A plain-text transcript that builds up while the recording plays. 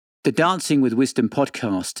The Dancing with Wisdom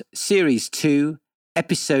podcast, Series 2,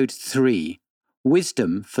 Episode 3,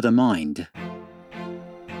 Wisdom for the Mind.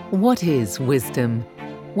 What is wisdom?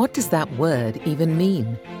 What does that word even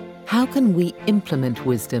mean? How can we implement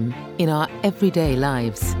wisdom in our everyday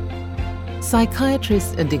lives?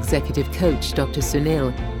 Psychiatrist and executive coach Dr.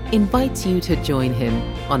 Sunil invites you to join him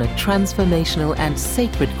on a transformational and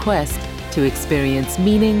sacred quest to experience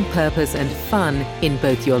meaning, purpose, and fun in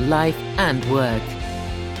both your life and work.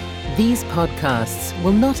 These podcasts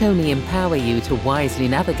will not only empower you to wisely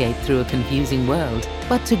navigate through a confusing world,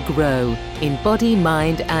 but to grow in body,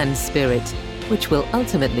 mind, and spirit, which will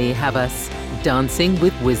ultimately have us dancing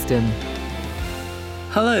with wisdom.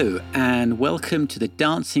 Hello, and welcome to the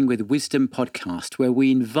Dancing with Wisdom podcast, where we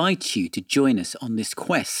invite you to join us on this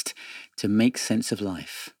quest to make sense of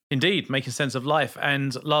life. Indeed, making sense of life.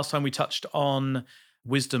 And last time we touched on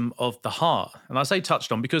wisdom of the heart. And I say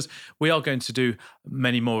touched on because we are going to do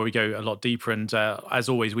many more. We go a lot deeper. And as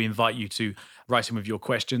always, we invite you to write in with your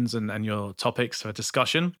questions and your topics for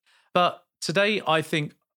discussion. But today, I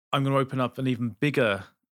think I'm going to open up an even big fan,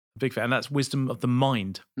 and that's wisdom of the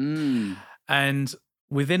mind. And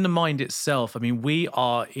within the mind itself, I mean, we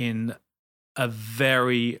are in a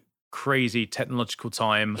very crazy technological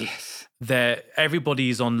time. Yes.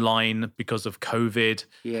 Everybody's online because of COVID.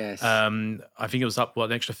 Yes. I think it was up,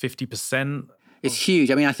 an extra 50%? It's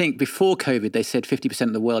huge. I mean, I think before COVID, they said 50%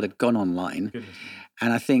 of the world had gone online. Goodness.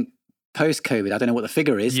 And I think post-COVID, I don't know what the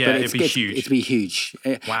figure is, but it'd be huge. It'd be huge.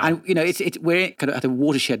 Wow. And, you know, we're kind of at a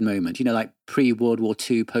watershed moment, you know, like pre-World War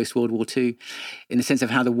II, post-World War II, in the sense of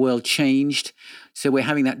how the world changed. So we're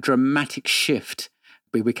having that dramatic shift.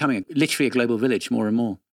 We're becoming literally a global village more and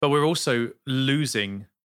more. But we're also losing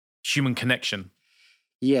human connection.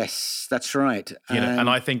 Yes, that's right. And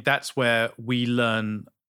I think that's where we learn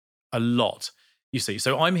a lot, you see.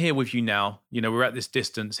 So I'm here with you now. You know, we're at this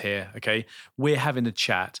distance here, okay? We're having a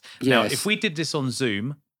chat. Yes. Now, if we did this on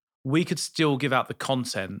Zoom, we could still give out the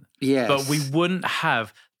content, yes, but we wouldn't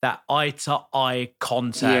have that eye-to-eye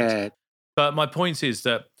contact. Yeah. But my point is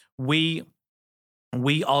that we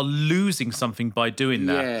are losing something by doing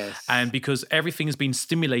that. Yes. And because everything has been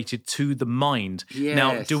stimulated to the mind. Yes.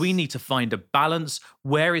 Now, do we need to find a balance?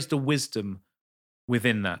 Where is the wisdom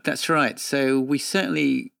within that? That's right. So we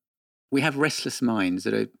have restless minds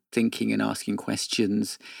that are thinking and asking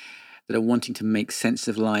questions, that are wanting to make sense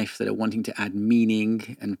of life, that are wanting to add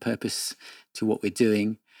meaning and purpose to what we're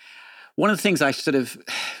doing. One of the things I sort of,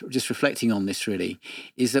 just reflecting on this really,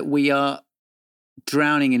 is that we are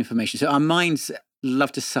drowning in information. So our minds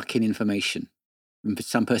love to suck in information, and for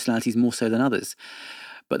some personalities more so than others.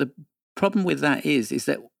 But the problem with that is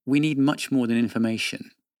that we need much more than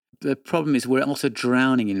information. The problem is we're also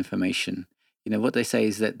drowning in information. You know, what they say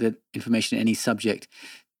is that the information in any subject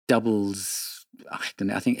doubles,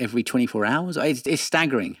 I think every 24 hours. It's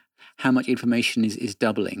staggering how much information is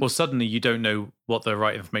doubling. Well, suddenly you don't know what the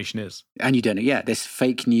right information is. And you don't know, yeah, there's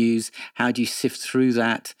fake news. How do you sift through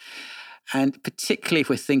that? And particularly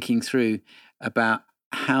if we're thinking through about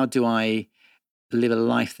how do I live a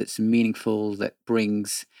life that's meaningful, that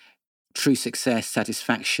brings true success,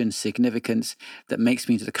 satisfaction, significance, that makes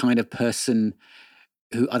me into the kind of person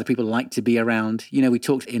who other people like to be around. You know, we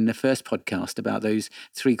talked in the first podcast about those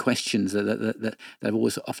 3 questions that I've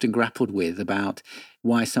always often grappled with about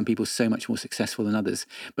why some people are so much more successful than others,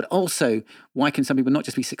 but also why can some people not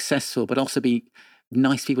just be successful, but also be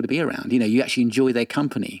nice people to be around? You know, you actually enjoy their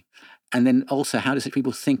company. And then also, how do such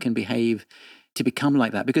people think and behave to become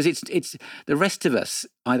like that? Because it's the rest of us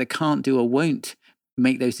either can't do or won't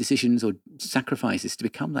make those decisions or sacrifices to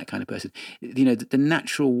become that kind of person. You know, the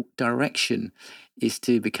natural direction is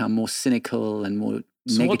to become more cynical and more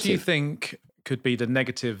negative. What do you think could be the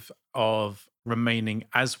negative of remaining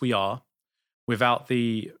as we are without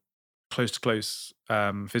the close-to-close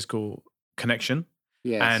physical connection?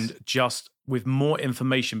 Yes. And just with more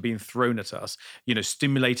information being thrown at us, you know,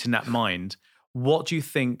 stimulating that mind, what do you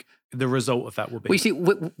think the result of that will be? Well, you see,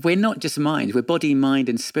 we're not just mind. We're body, mind,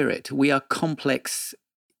 and spirit. We are complex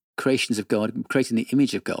creations of God, created in the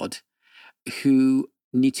image of God, who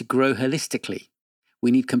need to grow holistically. We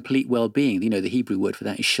need complete well-being. You know, the Hebrew word for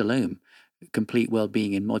that is shalom, complete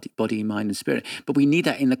well-being in body, mind, and spirit. But we need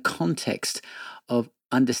that in the context of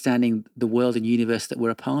understanding the world and universe that we're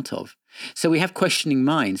a part of. So we have questioning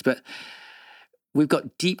minds, but we've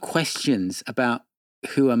got deep questions about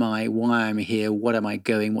who am I, why I'm here, what am I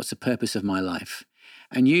going, what's the purpose of my life?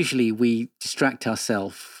 And usually we distract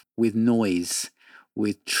ourselves with noise,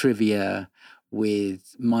 with trivia,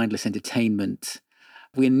 with mindless entertainment.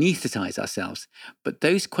 We anesthetize ourselves, but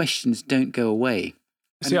those questions don't go away.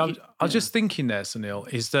 See, I was just thinking there,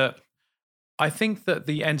 Sunil, is that I think that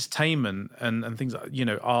the entertainment and things,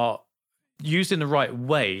 are used in the right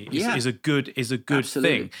way is a good Absolutely.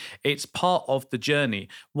 thing. It's part of the journey.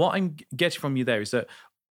 What I'm getting from you there is that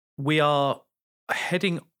we are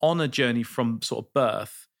heading on a journey from sort of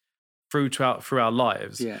birth through our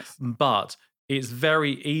lives. Yes. But it's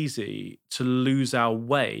very easy to lose our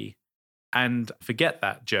way and forget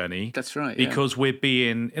that journey. That's right. Because we're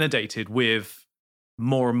being inundated with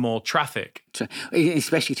more and more traffic,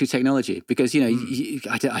 especially through technology. Because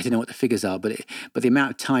I don't know what the figures are, but the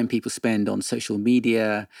amount of time people spend on social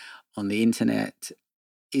media, on the internet,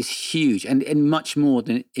 is huge, and much more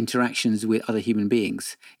than interactions with other human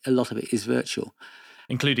beings. A lot of it is virtual,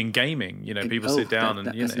 including gaming. People sit down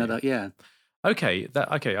that's another, Okay,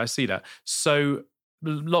 I see that. So a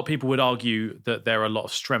lot of people would argue that there are a lot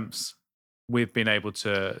of strengths with being able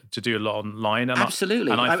to do a lot online. And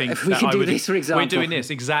absolutely. I think if we can do this, for example. We're doing this,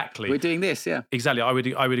 exactly. We're doing this, yeah. Exactly. I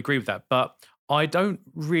would agree with that. But I don't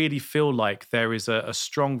really feel like there is a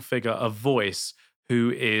strong figure, a voice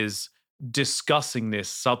who is discussing this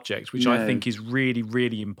subject, which I think is really,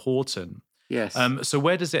 really important. Yes. So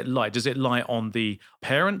where does it lie? Does it lie on the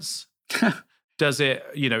parents? Does it,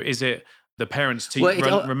 is it the parents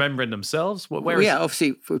remembering themselves?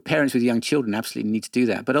 Obviously, for parents with young children absolutely need to do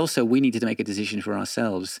that. But also we need to make a decision for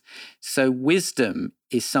ourselves. So wisdom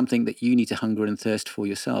is something that you need to hunger and thirst for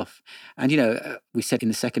yourself. And, we said in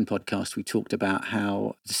the second podcast, we talked about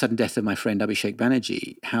how the sudden death of my friend Abhishek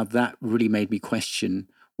Banerjee, how that really made me question,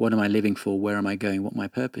 what am I living for? Where am I going? What my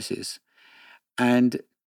purpose is? And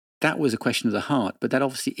that was a question of the heart, but that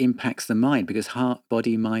obviously impacts the mind, because heart,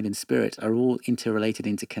 body, mind, and spirit are all interrelated,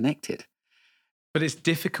 interconnected. But it's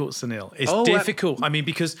difficult, Sunil. It's difficult. I mean,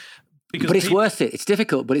 because but it's worth it. It's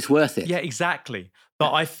difficult, but it's worth it. Yeah, exactly.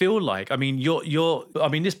 But I feel like,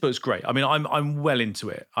 this book's great. I mean, I'm well into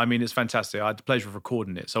it. I mean, it's fantastic. I had the pleasure of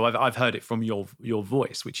recording it, so I've heard it from your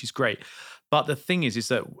voice, which is great. But the thing is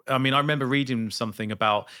that, I remember reading something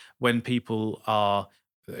about when people are,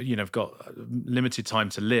 have got limited time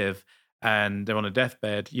to live, and they're on a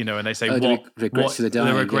deathbed, and they say, regrets to the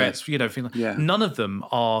dying, the regrets, none of them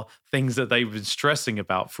are things that they've been stressing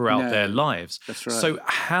about throughout their lives. That's right. So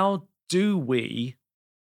how do we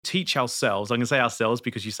teach ourselves, I'm going to say ourselves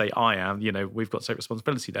because you say I am, we've got take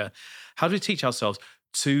responsibility there. How do we teach ourselves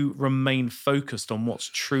to remain focused on what's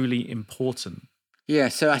truly important? Yeah,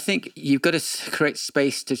 so I think you've got to create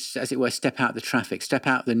space to, as it were, step out the traffic, step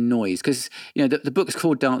out the noise. Because, the book is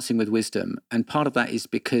called Dancing with Wisdom. And part of that is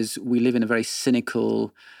because we live in a very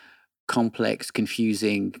cynical, complex,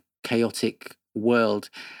 confusing, chaotic world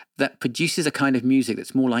that produces a kind of music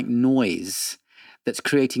that's more like noise, that's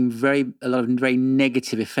creating a lot of very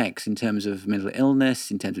negative effects in terms of mental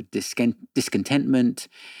illness, in terms of discontentment,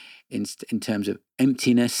 in terms of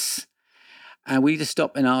emptiness. And we need to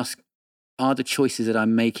stop and ask, are the choices that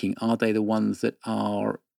I'm making, are they the ones that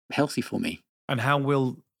are healthy for me? And how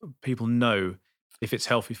will people know if it's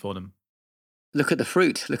healthy for them? Look at the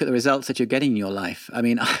fruit. Look at the results that you're getting in your life. I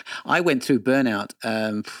mean, I went through burnout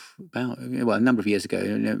a number of years ago,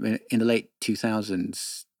 in the late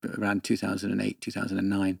 2000s, around 2008,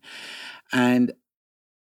 2009. And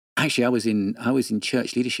actually, I was in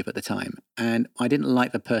church leadership at the time, and I didn't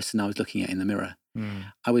like the person I was looking at in the mirror.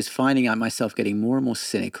 I was finding out myself getting more and more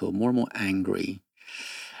cynical, more and more angry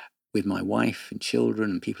with my wife and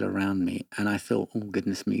children and people around me. And I thought, oh,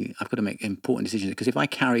 goodness me, I've got to make important decisions, because if I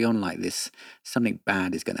carry on like this, something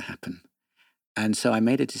bad is going to happen. And so I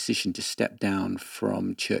made a decision to step down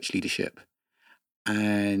from church leadership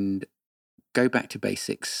and go back to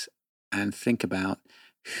basics and think about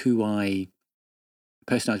the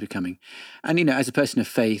person I was becoming. And, as a person of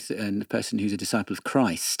faith and a person who's a disciple of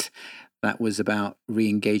Christ, that was about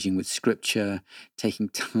re-engaging with Scripture, taking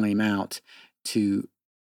time out to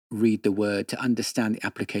read the Word, to understand the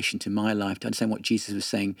application to my life, to understand what Jesus was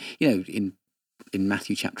saying. In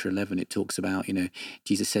Matthew chapter 11, it talks about,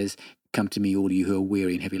 Jesus says, "Come to me, all you who are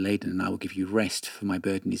weary and heavy laden, and I will give you rest, for my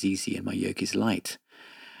burden is easy and my yoke is light."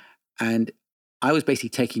 And I was basically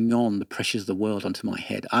taking on the pressures of the world onto my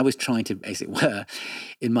head. I was trying to, as it were,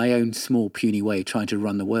 in my own small, puny way, trying to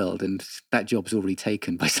run the world. And that job's already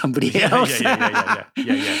taken by somebody else. Yeah.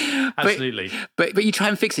 Absolutely. But you try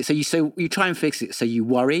and fix it. So you try and fix it. So you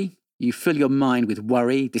worry. You fill your mind with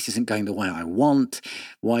worry. This isn't going the way I want.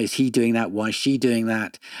 Why is he doing that? Why is she doing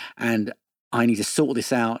that? And I need to sort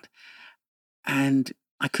this out. And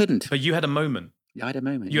I couldn't. But you had a moment. I had a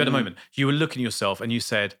moment. You had a moment. You were looking at yourself and you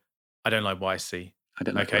said, I don't like what I see. I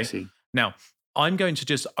don't like what I see. Now, I'm going to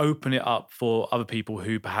just open it up for other people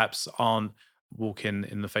who perhaps aren't walking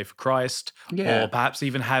in the faith of Christ, or perhaps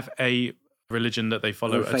even have a religion that they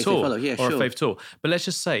follow Or a faith at they all, follow, yeah, or sure. a faith at all. But let's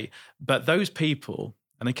just say, but those people,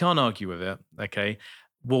 and they can't argue with it, okay,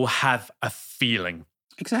 will have a feeling.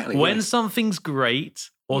 Exactly. When yeah. something's great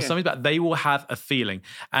or Yeah. something's bad, they will have a feeling.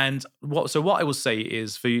 And what I will say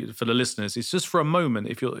is for the listeners, is just for a moment,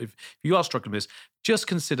 if you are struggling with this, just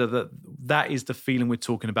consider that is the feeling we're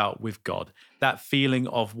talking about with God. That feeling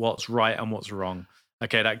of what's right and what's wrong.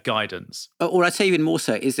 Okay, that guidance. Or I'd say even more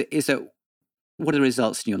so, is that what are the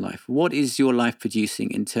results in your life? What is your life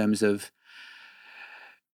producing in terms of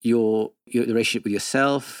your relationship with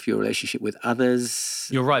yourself, your relationship with others?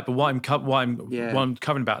 You're right, but what I'm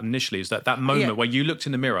covering about initially is that moment where you looked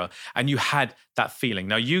in the mirror and you had that feeling.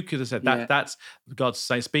 Now you could have said that's God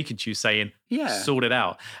speaking to you, saying, sort it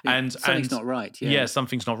out. Yeah, And something's not right. Yeah,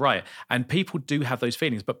 something's not right. And people do have those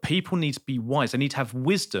feelings, but people need to be wise. They need to have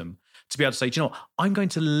wisdom to be able to say, do you know what? I'm going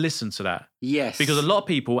to listen to that. Yes. Because a lot of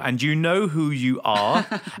people, and you know who you are,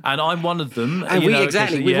 and I'm one of them. And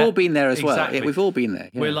we've all been there as well. Exactly. Yeah, we've all been there.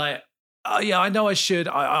 Yeah. We're like, oh yeah, I know I should.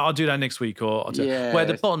 I'll do that next week. Or I'll do where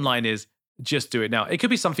the bottom line is, just do it now. It could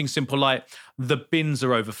be something simple like the bins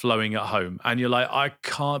are overflowing at home, and you're like, I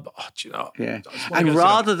can't. Do you know? Yeah. And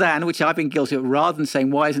rather than, which I've been guilty of, rather than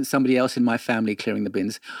saying, why isn't somebody else in my family clearing the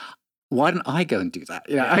bins? Why don't I go and do that?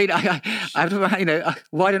 Why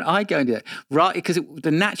don't I go and do it? Right, because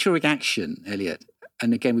the natural reaction, Elliot,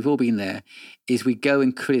 and again, we've all been there, is we go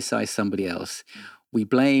and criticize somebody else. We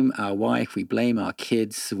blame our wife, we blame our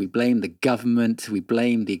kids, we blame the government, we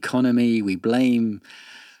blame the economy, we blame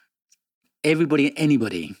everybody and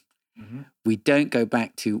anybody. Mm-hmm. We don't go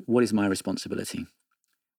back to what is my responsibility?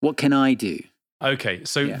 What can I do? Okay,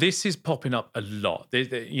 so this is popping up a lot,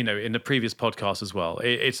 in the previous podcast as well.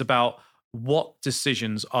 It's about what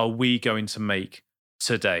decisions are we going to make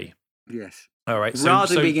today? Yes. All right.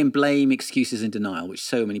 Rather than being in blame, excuses, and denial, which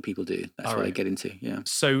so many people do. That's what they get into. Yeah.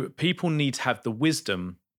 So people need to have the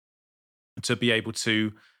wisdom to be able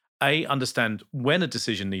to, understand when a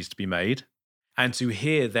decision needs to be made, and to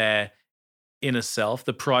hear their inner self,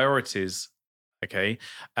 the priorities, okay,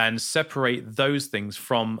 and separate those things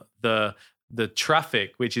from the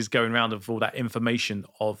traffic which is going around of all that information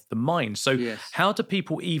of the mind. So how do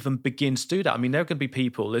people even begin to do that? I mean, there are going to be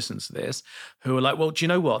people listening to this who are like, well, do you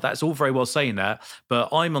know what? That's all very well saying that, but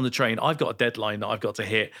I'm on the train. I've got a deadline that I've got to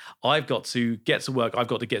hit. I've got to get to work. I've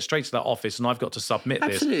got to get straight to that office, and I've got to submit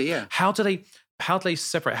this. Absolutely, yeah. How do they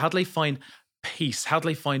separate? How do they find peace? How do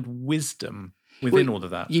they find wisdom within all of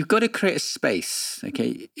that? You've got to create a space,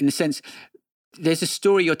 okay? In a sense, there's a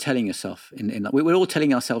story you're telling yourself. We're all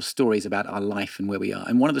telling ourselves stories about our life and where we are.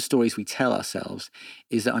 And one of the stories we tell ourselves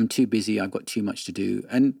is that I'm too busy, I've got too much to do.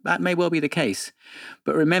 And that may well be the case.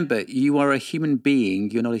 But remember, you are a human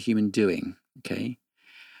being, you're not a human doing, okay?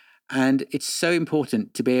 And it's so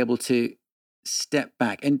important to be able to step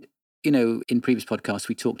back. And, in previous podcasts,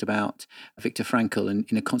 we talked about Viktor Frankl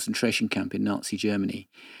in a concentration camp in Nazi Germany.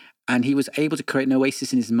 And he was able to create an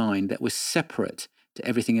oasis in his mind that was separate to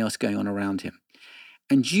everything else going on around him.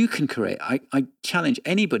 And you can create, I challenge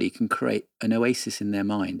anybody can create an oasis in their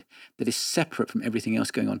mind that is separate from everything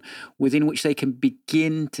else going on, within which they can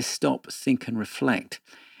begin to stop, think, and reflect.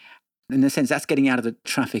 In a sense, that's getting out of the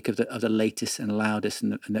traffic of the latest and loudest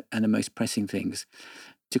and the most pressing things,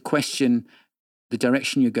 to question the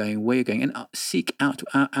direction you're going, where you're going, and seek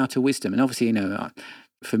outer wisdom. And obviously,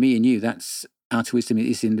 for me and you, that's outer wisdom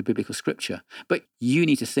is in the biblical scripture. But you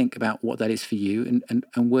need to think about what that is for you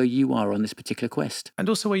and where you are on this particular quest. And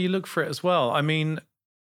also where you look for it as well. I mean,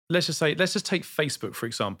 let's just take Facebook, for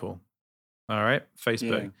example. All right,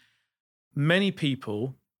 Facebook. Yeah. Many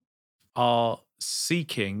people are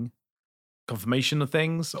seeking confirmation of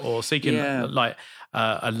things, or seeking a like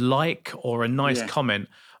or a nice comment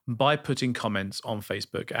by putting comments on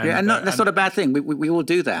Facebook. And, that's not a bad thing. We all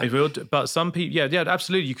do that. But some people,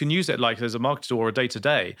 absolutely. You can use it like as a marketer or a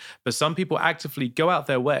day-to-day. But some people actively go out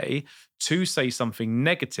their way to say something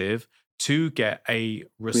negative to get a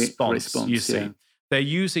response you see. They're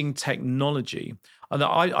using technology. And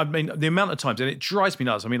I mean, the amount of times, and it drives me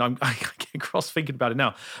nuts. I mean, I get cross thinking about it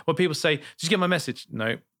now. When people say, did you get my message? No.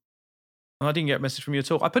 And I didn't get a message from you at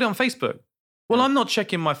all. I put it on Facebook. Well, I'm not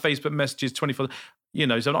checking my Facebook messages 24.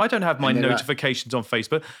 So I don't have my notifications on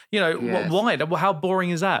Facebook. Why? Well, how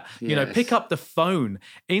boring is that? Yes. Pick up the phone,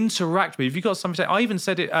 interact with. If you got something to say, I even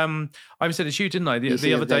said it. I even said it to you, didn't I?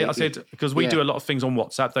 The other day, I said, because we do a lot of things on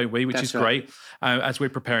WhatsApp, don't we? Which is great as we're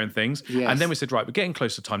preparing things. Yes. And then we said, right, we're getting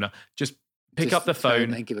close to time now. Just pick up the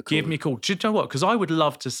phone, and give me a call. Do you know what? Because I would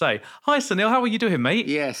love to say, hi, Sunil, how are you doing, mate?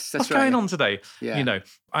 Yes, that's What's going on today? Yeah.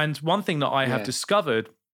 And one thing that I have discovered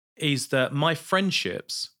is that my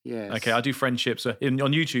friendships, Yes. okay, I do friendships. On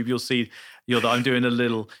YouTube, you'll see that I'm doing a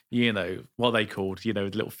little, what are they called?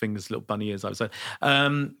 Little fingers, little bunny ears, I would say.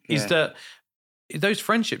 Is that those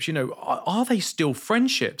friendships, are they still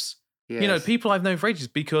friendships? Yes. People I've known for ages,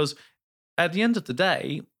 because at the end of the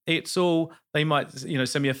day, it's all, they might,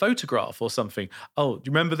 send me a photograph or something. Oh, do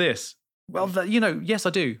you remember this? Well, yes, I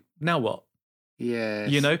do. Now what?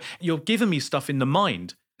 Yes. You're giving me stuff in the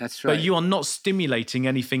mind. That's right. But you are not stimulating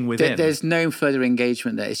anything within. There's no further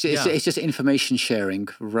engagement there. It's just information sharing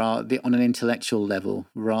on an intellectual level,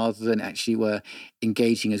 rather than actually we're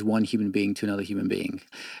engaging as one human being to another human being.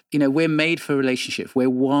 We're made for relationship. We're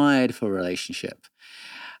wired for relationship.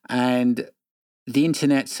 And the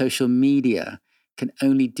internet, social media can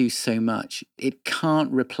only do so much. It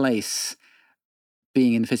can't replace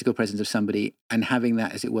being in the physical presence of somebody and having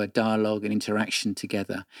that, as it were, dialogue and interaction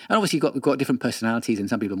together. And obviously we've got different personalities, and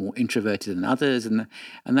some people are more introverted than others, and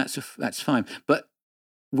that's fine. But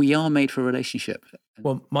we are made for a relationship.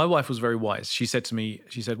 Well, my wife was very wise. She said to me,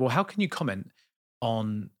 well, how can you comment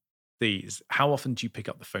on these? How often do you pick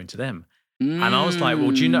up the phone to them? And I was like, well,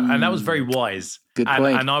 do you know, and that was very wise. Good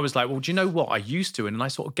point. And I was like, well, do you know what? I used to, and I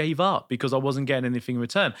sort of gave up because I wasn't getting anything in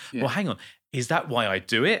return. Yeah. Well, hang on. Is that why I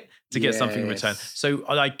do it? To get something in return? So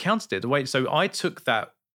I counted it. So I took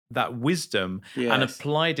that wisdom and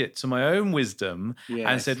applied it to my own wisdom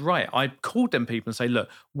and said, right, I called them people and say, look,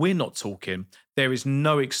 we're not talking. There is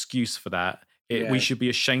no excuse for that. We should be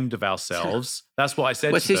ashamed of ourselves. That's what I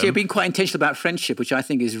said to them. You've been quite intentional about friendship, which I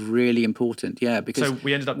think is really important. Yeah, because so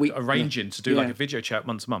we ended up arranging to do like a video chat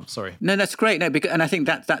once a month. Sorry. No, that's great. No, and I think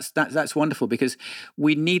that's wonderful, because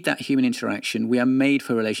we need that human interaction. We are made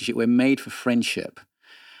for relationship. We're made for friendship.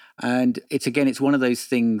 And it's one of those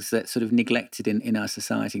things that's sort of neglected in our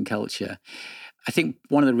society and culture. I think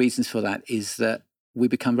one of the reasons for that is that we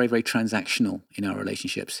become very, very transactional in our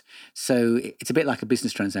relationships. So it's a bit like a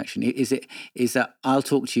business transaction. Is that I'll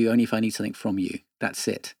talk to you only if I need something from you. That's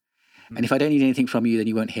it. And if I don't need anything from you, then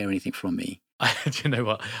you won't hear anything from me. Do you know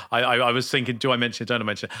what? I was thinking, do I mention it? Don't I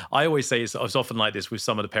mention it? I always say it's often like this with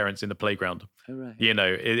some of the parents in the playground. Oh, right.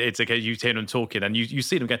 It's okay. You hear them talking and you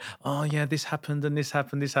see them going, oh yeah, this happened and this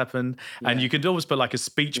happened, this happened. Yeah. And you could always put like a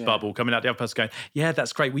speech bubble coming out the other person going, yeah,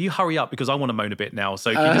 that's great. Will you hurry up because I want to moan a bit now.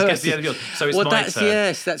 So can you just get to the end of yours? So it's my turn.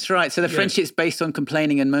 Yes, that's right. So the friendship's based on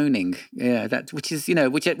complaining and moaning. Yeah, which is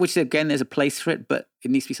again, there's a place for it, but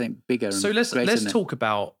it needs to be something bigger. So let's talk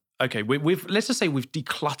about, okay, let's just say we've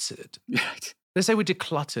decluttered. Right. Let's say we're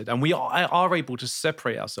decluttered and we are able to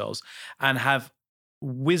separate ourselves and have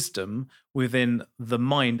wisdom within the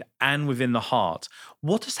mind and within the heart.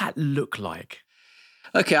 What does that look like?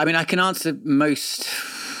 Okay, I mean, I can answer most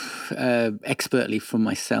expertly from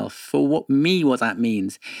myself. For what that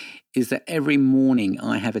means is that every morning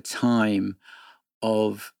I have a time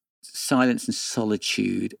of silence and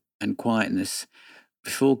solitude and quietness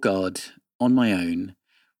before God on my own,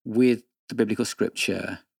 with the biblical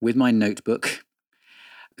scripture, with my notebook,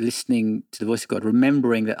 listening to the voice of God,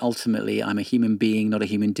 remembering that ultimately I'm a human being, not a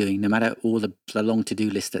human doing, no matter all the long to-do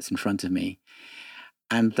list that's in front of me,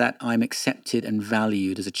 and that I'm accepted and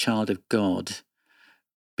valued as a child of God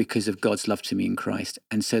because of God's love to me in Christ,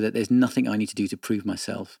 and so that there's nothing I need to do to prove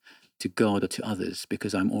myself to God or to others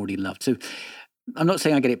because I'm already loved. So I'm not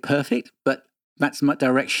saying I get it perfect, but that's my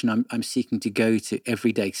direction I'm seeking to go to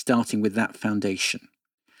every day, starting with that foundation.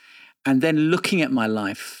 And then looking at my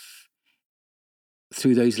life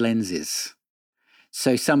through those lenses.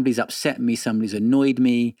 So somebody's upset me, somebody's annoyed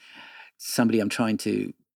me, somebody I'm trying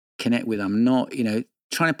to connect with, I'm not,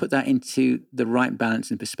 trying to put that into the right balance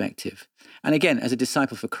and perspective. And again, as a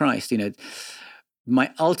disciple for Christ,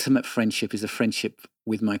 my ultimate friendship is a friendship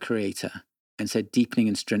with my Creator. And so deepening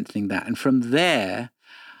and strengthening that. And from there,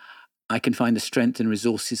 I can find the strength and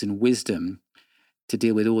resources and wisdom to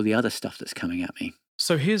deal with all the other stuff that's coming at me.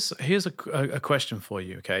 So here's a question for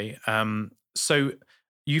you, okay? So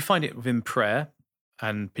you find it within prayer,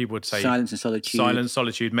 and people would say silence and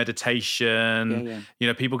solitude, meditation.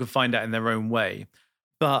 Yeah. People can find that in their own way,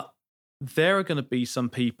 but there are going to be some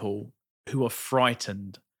people who are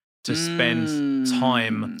frightened to spend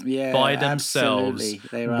time by themselves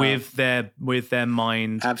with their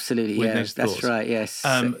mind. Absolutely, yes, that's right. Yes.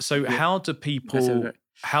 So how do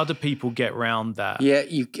people get around that?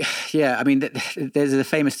 Yeah. I mean, there's a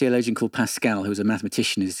famous theologian called Pascal, who was a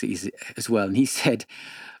mathematician as well, and he said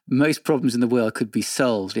most problems in the world could be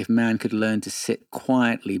solved if man could learn to sit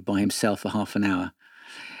quietly by himself for half an hour.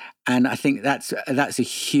 And I think that's a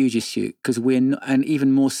huge issue, because and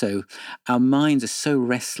even more so, our minds are so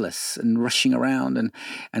restless and rushing around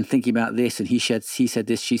and thinking about this, and he said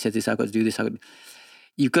this, she said this, I've got to do this.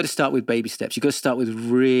 you've got to start with baby steps. You've got to start with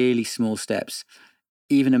really small steps,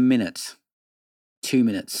 even a minute, 2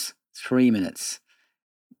 minutes, 3 minutes,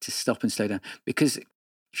 to stop and slow down. Because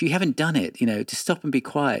if you haven't done it, to stop and be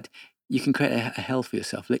quiet, you can create a hell for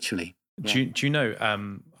yourself, literally. Do you know,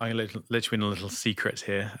 I'm going to let you in a little secret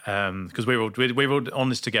here, because we're all on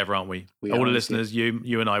this together, aren't we? All the listeners,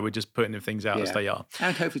 you and I, we're just putting things out as they are.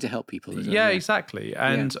 And hopefully to help people. Yeah, exactly.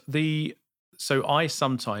 And so I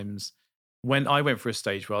sometimes, when I went through a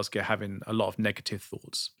stage where I was having a lot of negative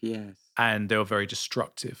thoughts, and they were very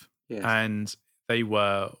destructive, and they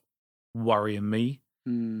were worrying me,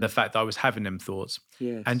 the fact that I was having them thoughts.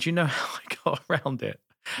 And do you know how I got around it?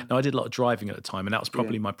 Now, I did a lot of driving at the time, and that was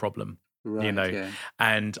probably my problem,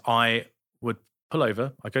 and I would pull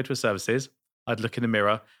over, I'd go to a services, I'd look in the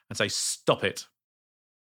mirror and say, stop it.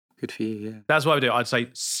 Good for you, That's what I would do. I'd say,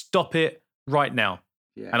 stop it right now.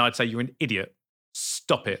 And I'd say, you're an idiot.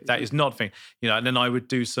 Stop it. That is not a thing. And then I would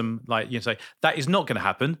do some, say, that is not going to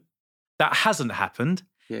happen. That hasn't happened.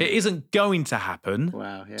 It isn't going to happen.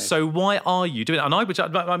 Wow. Yeah. So why are you doing it? And I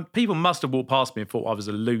would, people must have walked past me and thought I was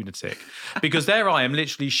a lunatic, because there I am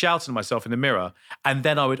literally shouting at myself in the mirror. And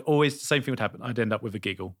then I would always, the same thing would happen. I'd end up with a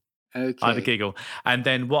giggle. Okay. I had a giggle. And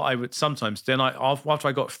then what I would sometimes, after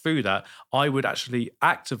I got through that, I would actually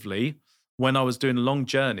actively, when I was doing long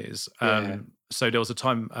journeys, so there was a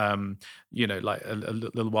time, like a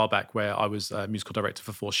little while back, where I was a musical director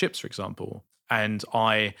for 4 Ships, for example. And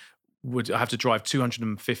I would have to drive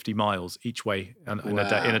 250 miles each way in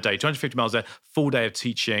a day. 250 miles there, full day of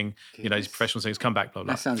teaching, these professional things, come back, blah,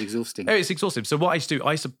 blah. That sounds exhausting. Oh, it's exhausting. So what I used to do,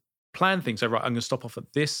 I used to plan things. So, right, I'm going to stop off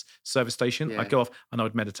at this service station. I'd go off and I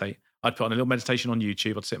would meditate. I'd put on a little meditation on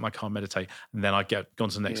YouTube. I'd sit in my car and meditate. And then I'd go on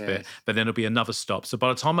to the next bit. But then it'll be another stop. So by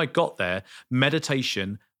the time I got there,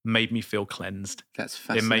 meditation made me feel cleansed. That's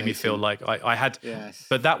fascinating. It made me feel like I had,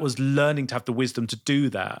 but that was learning to have the wisdom to do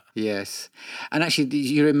that. Yes. And actually,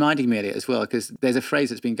 you're reminding me of it as well, because there's a phrase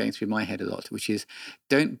that's been going through my head a lot, which is,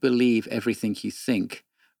 don't believe everything you think,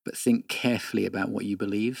 but think carefully about what you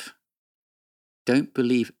believe. Don't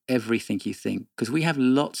believe everything you think, because we have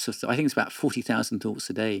lots of, I think it's about 40,000 thoughts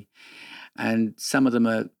a day. And some of them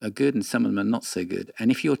are good and some of them are not so good. And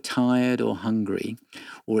if you're tired or hungry,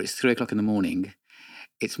 or it's 3 o'clock in the morning,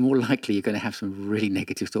 it's more likely you're going to have some really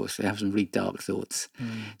negative thoughts, have some really dark thoughts.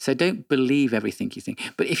 So don't believe everything you think.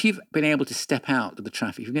 But if you've been able to step out of the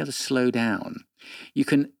traffic, if you've been able to slow down, you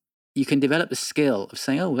can develop the skill of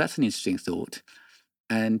saying, oh, that's an interesting thought.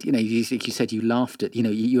 And, you said you laughed at,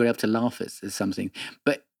 you were able to laugh at something.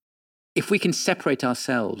 But if we can separate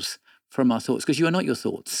ourselves from our thoughts, because you are not your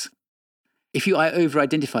thoughts. If you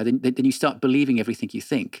over-identify, then you start believing everything you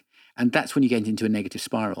think. And that's when you get into a negative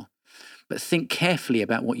spiral. But think carefully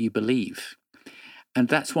about what you believe. And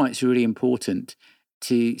that's why it's really important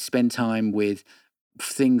to spend time with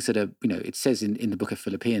things that are, it says in the book of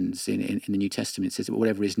Philippians, in the New Testament, it says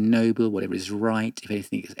whatever is noble, whatever is right, if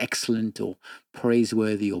anything is excellent or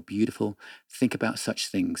praiseworthy or beautiful, think about such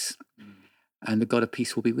things. And the God of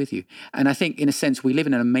peace will be with you. And I think, in a sense, we live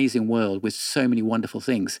in an amazing world with so many wonderful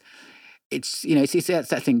things. It's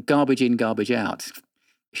that thing, garbage in, garbage out.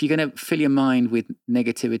 If you're going to fill your mind with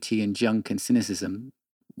negativity and junk and cynicism,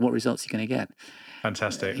 what results are you going to get?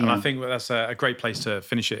 Fantastic. And I think that's a great place to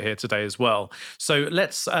finish it here today as well. So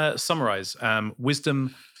let's summarize.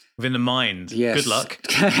 Wisdom within the mind. Yes. Good luck.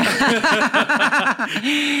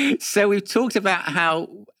 So we've talked about how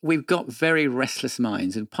we've got very restless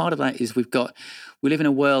minds. And part of that is we live in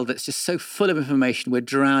a world that's just so full of information. We're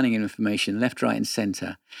drowning in information, left, right, and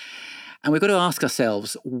center. And we've got to ask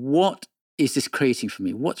ourselves, what is this creating for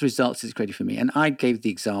me? What results is it creating for me? And I gave the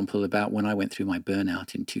example about when I went through my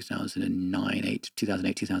burnout in 2008,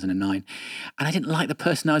 2009, and I didn't like the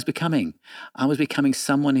person I was becoming. I was becoming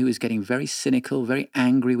someone who was getting very cynical, very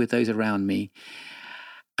angry with those around me.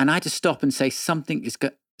 And I had to stop and say, something's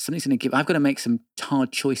going to give. I've got to make some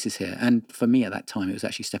hard choices here. And for me at that time, it was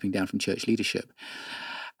actually stepping down from church leadership.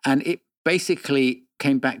 And it basically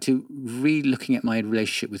came back to re-looking at my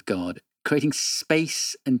relationship with God, creating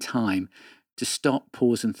space and time to stop,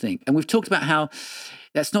 pause, and think. And we've talked about how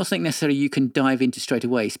that's not something necessarily you can dive into straight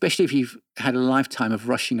away, especially if you've had a lifetime of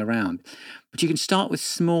rushing around. But you can start with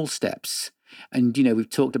small steps. And,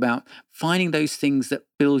 we've talked about finding those things that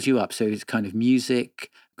build you up. So it's kind of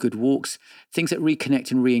music, good walks, things that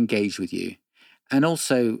reconnect and re-engage with you. And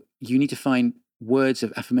also, you need to find words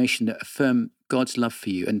of affirmation that affirm God's love for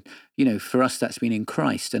you. And, for us, that's been in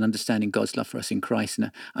Christ, and understanding God's love for us in Christ,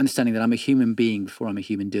 and understanding that I'm a human being before I'm a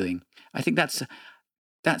human doing. I think that's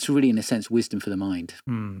that's really, in a sense, wisdom for the mind.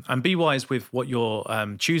 And be wise with what you're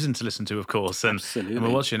choosing to listen to, of course, and we're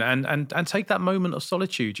watching, and take that moment of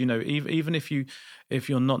solitude. Even if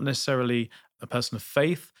you're not necessarily a person of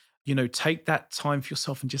faith, take that time for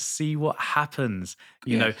yourself and just see what happens.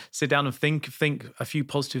 Sit down and think a few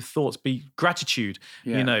positive thoughts. Be gratitude.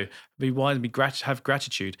 Be wise and have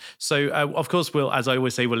gratitude. So, of course, as I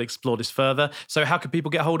always say, we'll explore this further. So how can people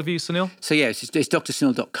get hold of you, Sunil? So, it's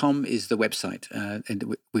drsunil.com is the website,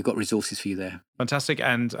 and we've got resources for you there. Fantastic.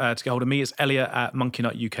 And to get hold of me, it's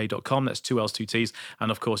elliot@monkeynutuk.com. That's 2 L's, 2 T's. And,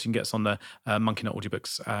 of course, you can get us on the Monkey Nut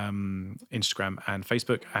Audiobooks Instagram and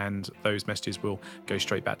Facebook, and those messages will go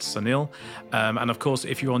straight back to Sunil. And, of course,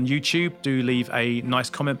 if you're on YouTube, do leave a nice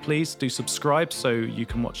comment, please. Do subscribe so you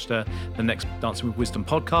can watch the next Dancing with Wisdom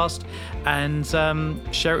podcast. And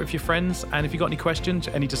share it with your friends. And if you've got any questions,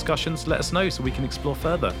 any discussions, let us know so we can explore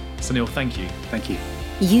further. Sunil, thank you. Thank you.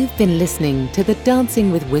 You've been listening to the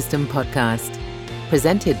Dancing with Wisdom podcast,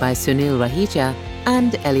 presented by Sunil Rahija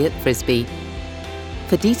and Elliot Frisby.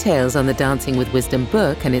 For details on the Dancing with Wisdom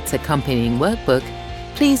book and its accompanying workbook,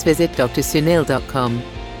 please visit drsunil.com.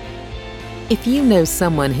 If you know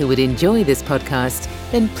someone who would enjoy this podcast,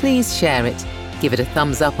 then please share it. Give it a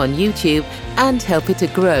thumbs up on YouTube and help it to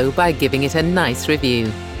grow by giving it a nice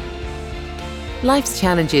review. Life's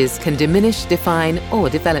challenges can diminish, define, or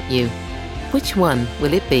develop you. Which one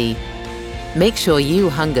will it be? Make sure you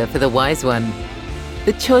hunger for the wise one.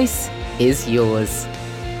 The choice is yours.